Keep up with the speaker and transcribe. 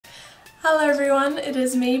Hello everyone, it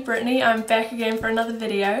is me, Brittany. I'm back again for another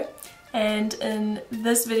video, and in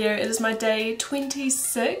this video it is my day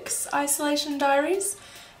 26 isolation diaries,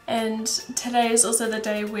 and today is also the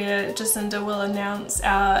day where Jacinda will announce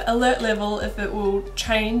our alert level if it will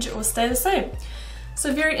change or stay the same.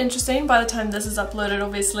 So very interesting. By the time this is uploaded,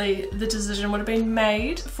 obviously the decision would have been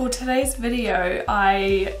made. For today's video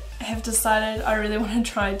I have decided I really want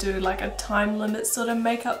to try and do like a time limit sort of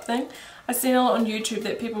makeup thing. I've seen a lot on YouTube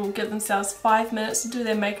that people will give themselves 5 minutes to do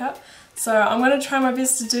their makeup, so I'm going to try my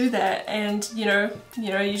best to do that, and you know,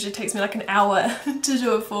 it usually takes me like an hour to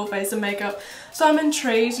do a full face of makeup, so I'm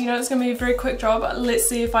intrigued. It's going to be a very quick job. Let's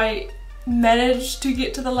see if I manage to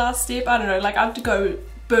get to the last step. I don't know, like I have to go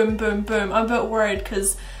boom boom boom. I'm a bit worried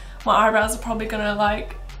because my eyebrows are probably going to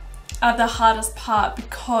like are the hardest part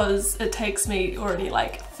because it takes me already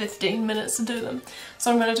like 15 minutes to do them. So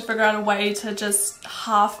I'm going to have to figure out a way to just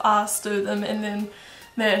half-ass do them and then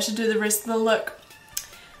manage to do the rest of the look.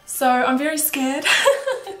 So I'm very scared.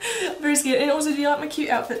 I'm very scared. And also, do you like my cute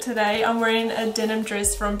outfit today? I'm wearing a denim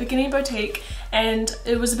dress from Beginning Boutique and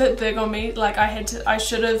it was a bit big on me. Like I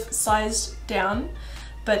should have sized down,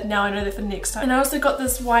 but now I know that for next time. And I also got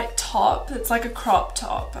this white top. It's like a crop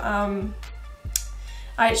top.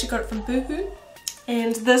 I actually got it from Boohoo,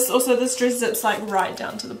 and this dress zips like right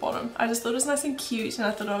down to the bottom. I just thought it was nice and cute, and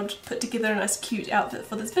I thought I would put together a nice cute outfit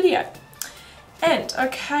for this video. And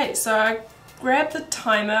okay, so I grabbed the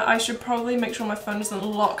timer. I should probably make sure my phone doesn't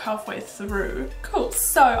lock halfway through. Cool,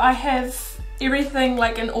 so I have everything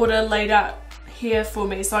like in order laid out here for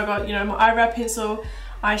me. So I got, my eyebrow pencil,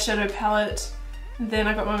 eyeshadow palette, then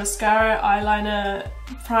I got my mascara, eyeliner,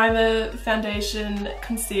 primer, foundation,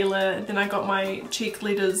 concealer, then I got my cheek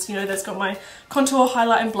leaders, that's got my contour,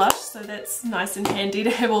 highlight and blush, so that's nice and handy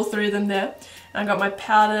to have all three of them there. And I got my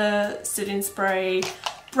powder, setting spray,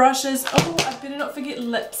 brushes. Oh, I better not forget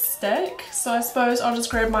lipstick, so I suppose I'll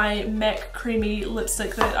just grab my MAC creamy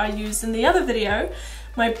lipstick that I used in the other video,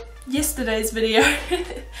 yesterday's video.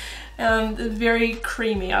 Very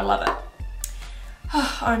creamy, I love it.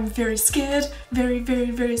 I'm very scared,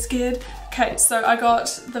 very scared. Okay, so I got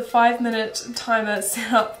the 5-minute timer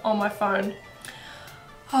set up on my phone.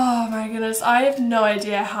 Oh my goodness, I have no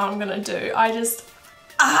idea how I'm gonna do. I'm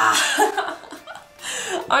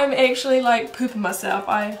actually like pooping myself.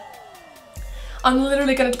 I'm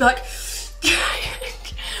literally gonna be like,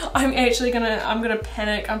 I'm gonna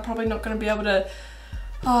panic. I'm probably not gonna be able to,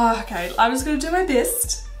 okay, I'm just gonna do my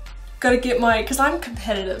best. Gotta get because I'm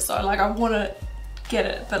competitive, so like I wanna get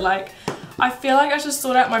it, but like I feel like I should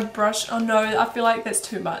sort out my brush. Oh no, I feel like that's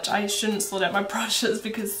too much. I shouldn't sort out my brushes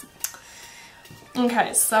because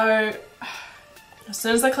okay, so as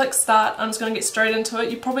soon as I click start, I'm just gonna get straight into it.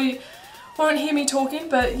 You probably won't hear me talking,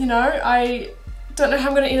 but I don't know how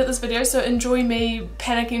I'm gonna edit this video, so enjoy me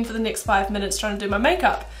panicking for the next 5 minutes trying to do my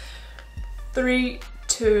makeup. 3,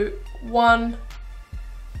 2, 1.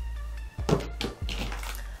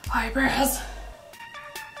 Eyebrows.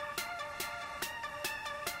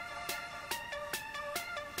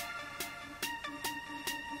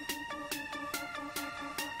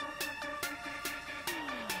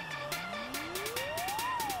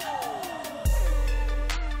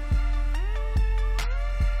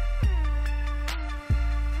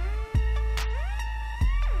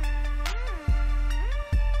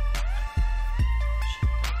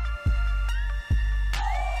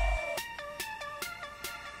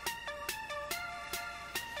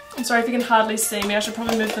 I'm sorry if you can hardly see me. I should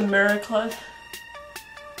probably move the mirror close.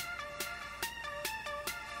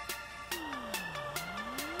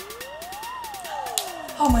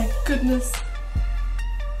 Oh my goodness.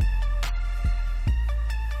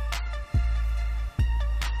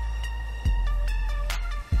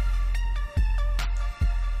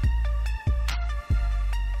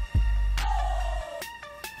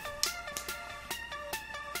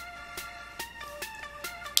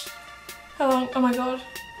 How long? Oh my god.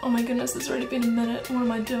 Oh my goodness, it's already been a minute. What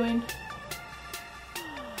am I doing?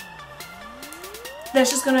 That's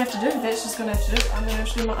just gonna have to do. That's just gonna have to do. I'm gonna have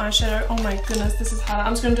to do my eyeshadow. Oh my goodness, this is hard.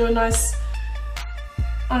 I'm just gonna do a nice,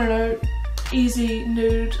 I don't know, easy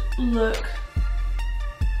nude look.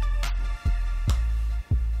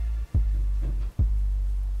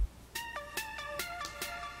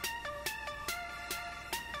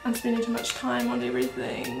 I'm spending too much time on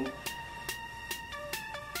everything.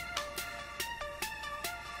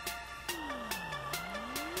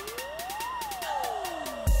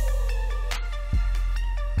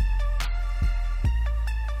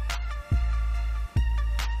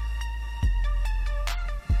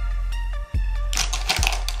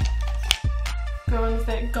 Go in with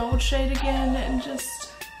that gold shade again and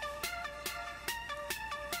just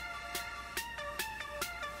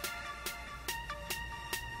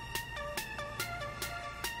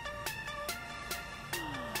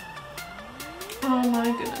Oh my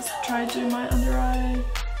goodness, try to do my under eye.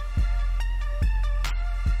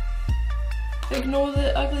 Ignore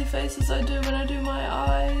the ugly faces I do when I do my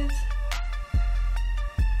eyes.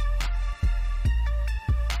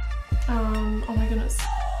 Oh my goodness.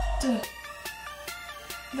 Duh.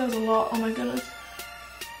 That was a lot, oh my goodness.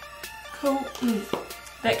 Cool,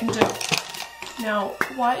 that can do. Now,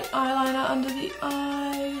 white eyeliner under the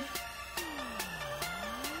eye.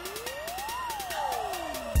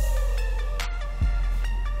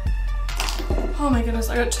 Oh my goodness,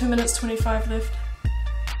 I got 2 minutes 25 left.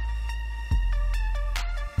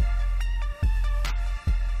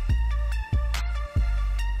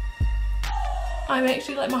 I'm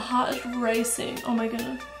actually like, my heart is racing. Oh my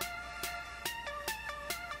goodness.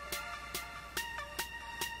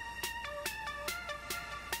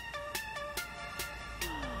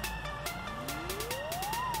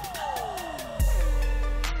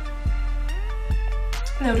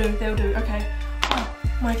 They'll do, okay. Oh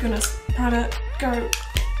my goodness, powder, go.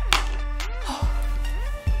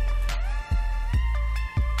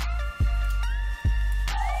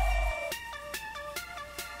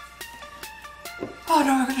 Oh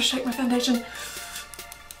no, I gotta shake my foundation.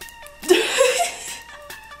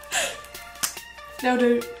 They'll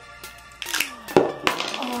do.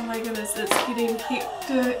 Oh my goodness, it's getting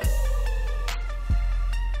hectic.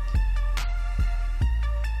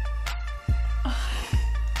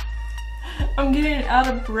 I'm getting out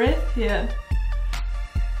of breath here.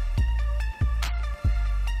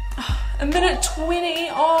 A minute 20,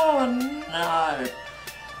 oh no.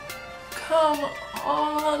 Come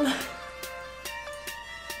on.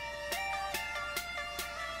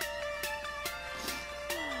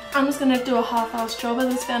 I'm just gonna do a half-assed job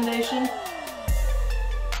of this foundation.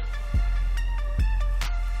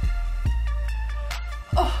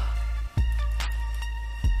 Oh.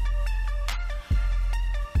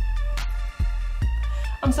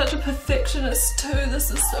 I'm such a perfectionist too,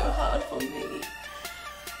 this is so hard for me.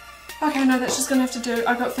 Okay, no, that's just gonna have to do.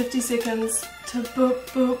 I got 50 seconds to boop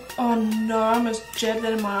boop. Oh no, I almost jabbed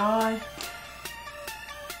that in my eye.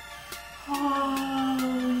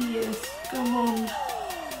 Oh yes, come on.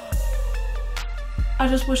 I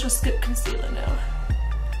just wish I skipped concealer now.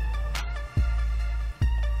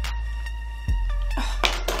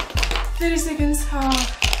 30 seconds.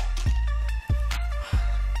 Oh.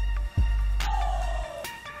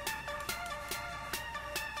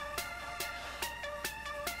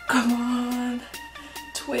 Come on.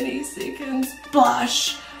 20 seconds.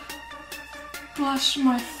 Blush. Blush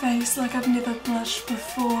my face like I've never blushed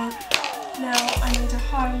before. Now I need to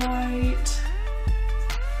highlight.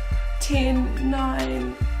 10,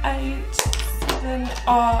 9, 8, 7,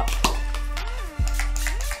 oh.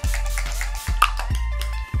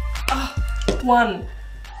 1.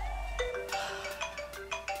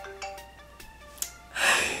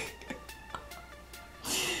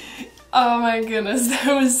 Oh my goodness,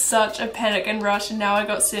 that was such a panic and rush, and now I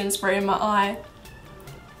got setting spray in my eye.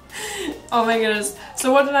 Oh my goodness.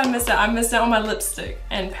 So what did I miss out? I missed out on my lipstick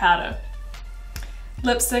and powder.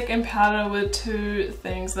 Lipstick and powder were two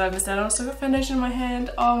things that I missed out on. I still got foundation in my hand.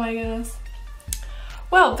 Oh my goodness.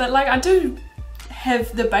 Well, but like I do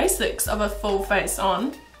have the basics of a full face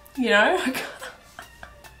on, you know?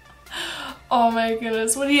 Oh my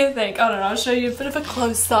goodness, what do you think? I don't know, I'll show you a bit of a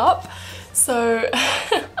close-up. So,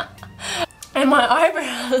 and my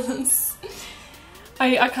eyebrows.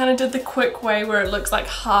 I kind of did the quick way where it looks like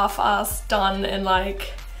half-assed done and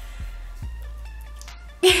like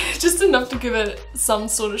just enough to give it some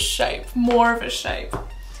sort of shape, more of a shape.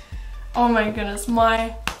 Oh my goodness,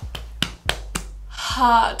 my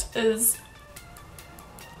heart is...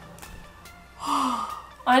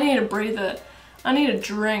 I need a breather. I need a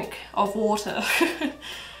drink of water.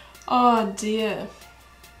 Oh dear.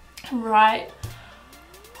 Right.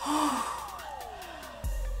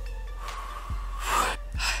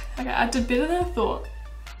 Okay, I did better than I thought,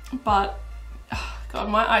 but God,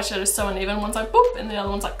 my eyeshadow is so uneven. One's like boop, and the other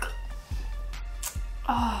one's like,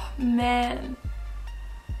 oh man.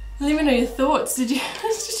 Let me know your thoughts. Did you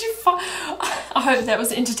I hope that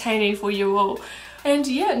was entertaining for you all. And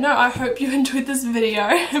yeah, no, I hope you enjoyed this video.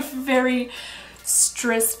 Very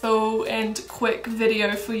stressful and quick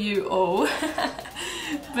video for you all.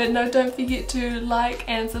 But no, don't forget to like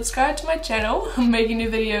and subscribe to my channel. I'm making new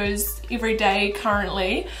videos every day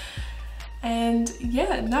currently. And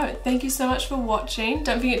yeah, no, thank you so much for watching.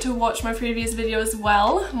 Don't forget to watch my previous video as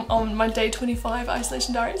well on my day 25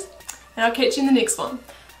 isolation diaries. And I'll catch you in the next one.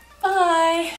 Bye!